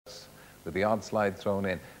with the odd slide thrown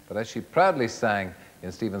in. But as she proudly sang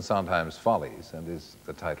in Stephen Sondheim's Follies, and is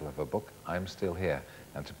the title of her book, I'm Still Here,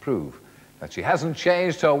 and to prove that she hasn't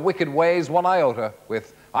changed her wicked ways one iota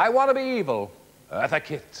with I Want to Be Evil, Eartha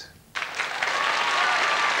Kitt.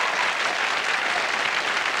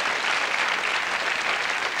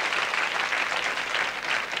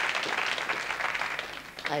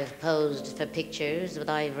 I've posed for pictures with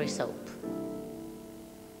ivory soap.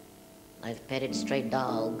 I've petted stray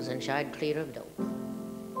dogs and shied clear of dope.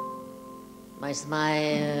 My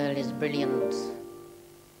smile is brilliant.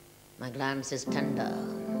 My glance is tender.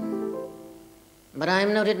 But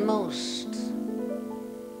I'm noted most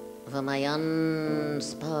for my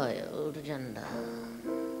unspoiled gender.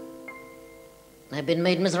 I've been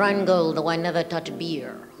made Miss Rheingold, though I never touch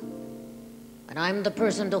beer. And I'm the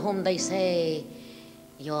person to whom they say,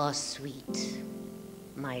 you're sweet,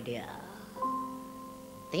 my dear.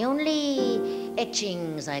 The only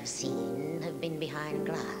etchings I've seen have been behind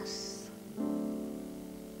glass.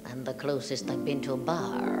 And the closest I've been to a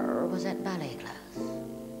bar was at ballet class.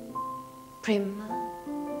 Prim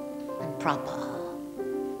and proper,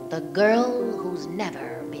 the girl who's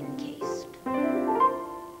never been kissed.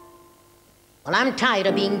 Well, I'm tired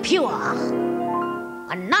of being pure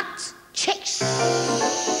and not chaste.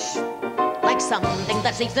 Like something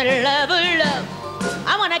that seeks the love of love.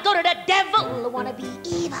 I wanna go to the devil, I wanna be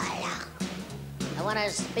evil. I wanna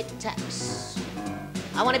spit tax.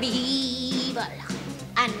 I wanna be evil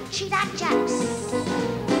and cheat on chaps.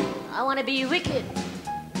 I wanna be wicked.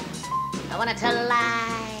 I wanna tell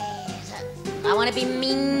lies. I wanna be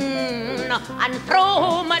mean and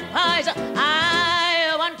throw mud pies.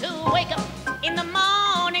 I want to wake up in the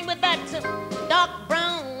morning with that dark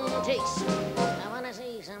brown taste. I wanna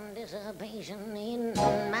see some dissipation in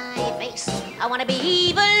my face. I wanna be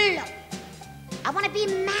evil. I wanna be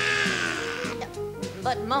mad.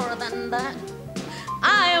 But more than that,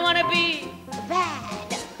 I wanna be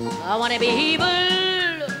bad. I wanna be evil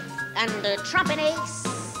and a trumpet ace.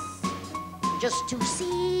 Just to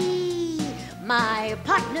see my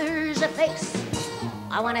partner's face.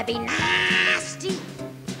 I wanna be nasty.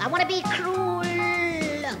 I wanna be cruel.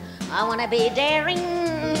 I wanna be daring.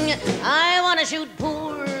 I wanna shoot pool.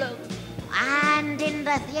 And in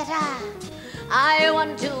the theater, I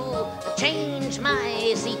want to change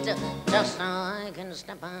my seat just so I can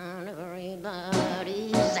step on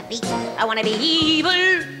everybody's feet. I wanna be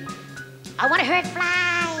evil. I wanna hurt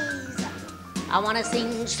flies. I wanna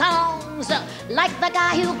sing songs like the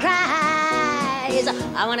guy who cries.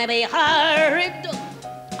 I wanna be horrid.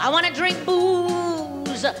 I wanna drink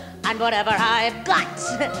booze. And whatever I've got,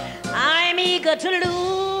 I'm eager to lose.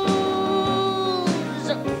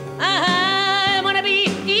 I wanna be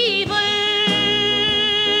evil.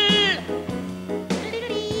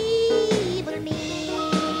 Little evil me.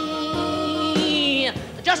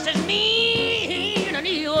 Just as mean and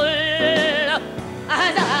evil as I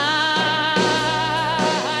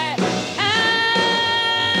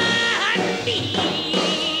can be.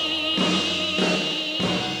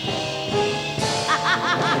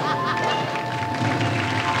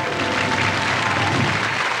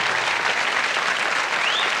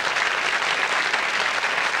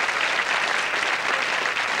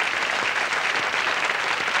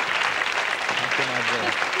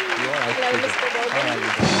 Hello, Mr. Bowden.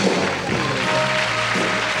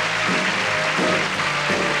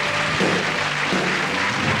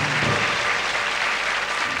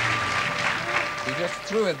 You just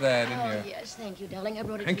threw it there, didn't you? Oh, yes, thank you, darling. I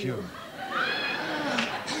brought it Thank to you.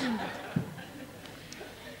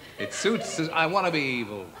 It suits. I want to be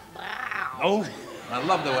evil. Wow. Oh, I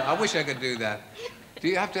love the way. I wish I could do that. Do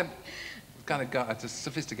you have to kind of it's a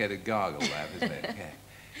sophisticated gargle, that, isn't it? Yeah.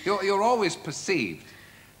 You're always perceived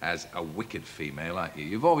as a wicked female, aren't you?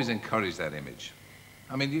 You've always encouraged that image.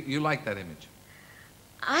 I mean, you like that image.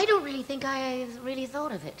 I don't really think I really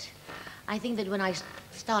thought of it. I think that when I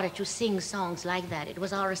started to sing songs like that, it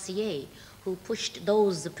was RCA who pushed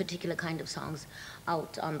those particular kind of songs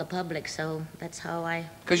out on the public, so that's how I...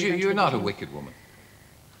 Because you're not a wicked woman.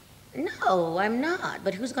 No, I'm not,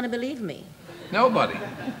 but who's going to believe me? Nobody.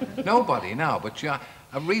 Nobody, no, but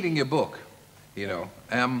I'm reading your book, you know.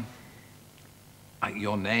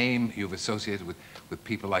 Your name, you've associated with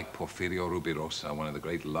people like Porfirio Rubirosa, one of the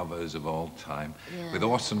great lovers of all time, yeah. with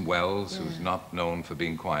Orson Welles, who's not known for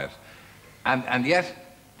being quiet. And yet,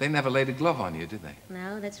 they never laid a glove on you, did they?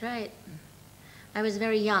 No, that's right. I was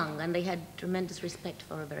very young, and they had tremendous respect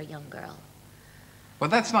for a very young girl. Well,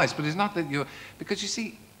 that's nice, but it's not that you're... Because you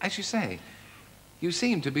see, as you say, you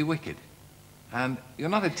seem to be wicked. And you're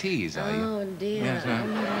not a tease, are you? Oh, dear. Yes,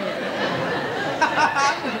 Oh,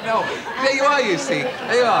 No, there you are, you see.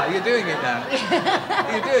 There you are. You're doing it now.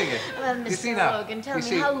 You're doing it. Well, You Mr. see now. Logan, tell You me,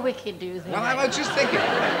 see. how wicked do you think Well, I I was just thinking,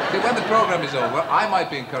 that when the program is over, I might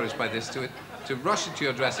be encouraged by this to rush into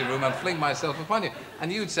your dressing room and fling myself upon you.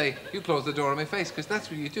 And you'd say, you close the door on my face, because that's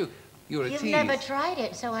what you do. You're a You've tease. never tried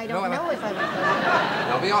it, so I don't No, know if I would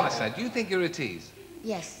go. I'll be honest, now. Do you think you're a tease?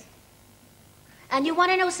 Yes. And you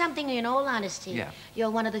want to know something in all honesty? Yeah. You're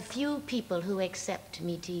one of the few people who accept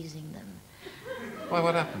me teasing them. Why,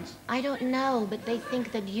 what happens? I don't know, but they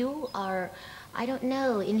think that you are, I don't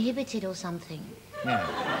know, inhibited or something. Yeah.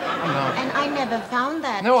 I'm not. And I never found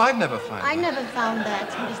that. No, I've never found I that. never found that,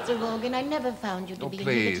 Mr. Logan. I never found you to Oh, be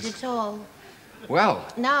please. inhibited at all. Well,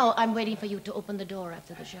 Now I'm waiting for you to open the door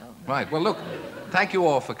after the show. right. Well, look, thank you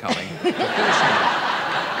all for coming.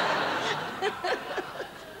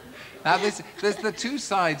 Now, there's the two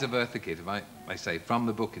sides of Eartha Kitt, if I say, from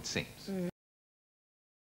the book, it seems.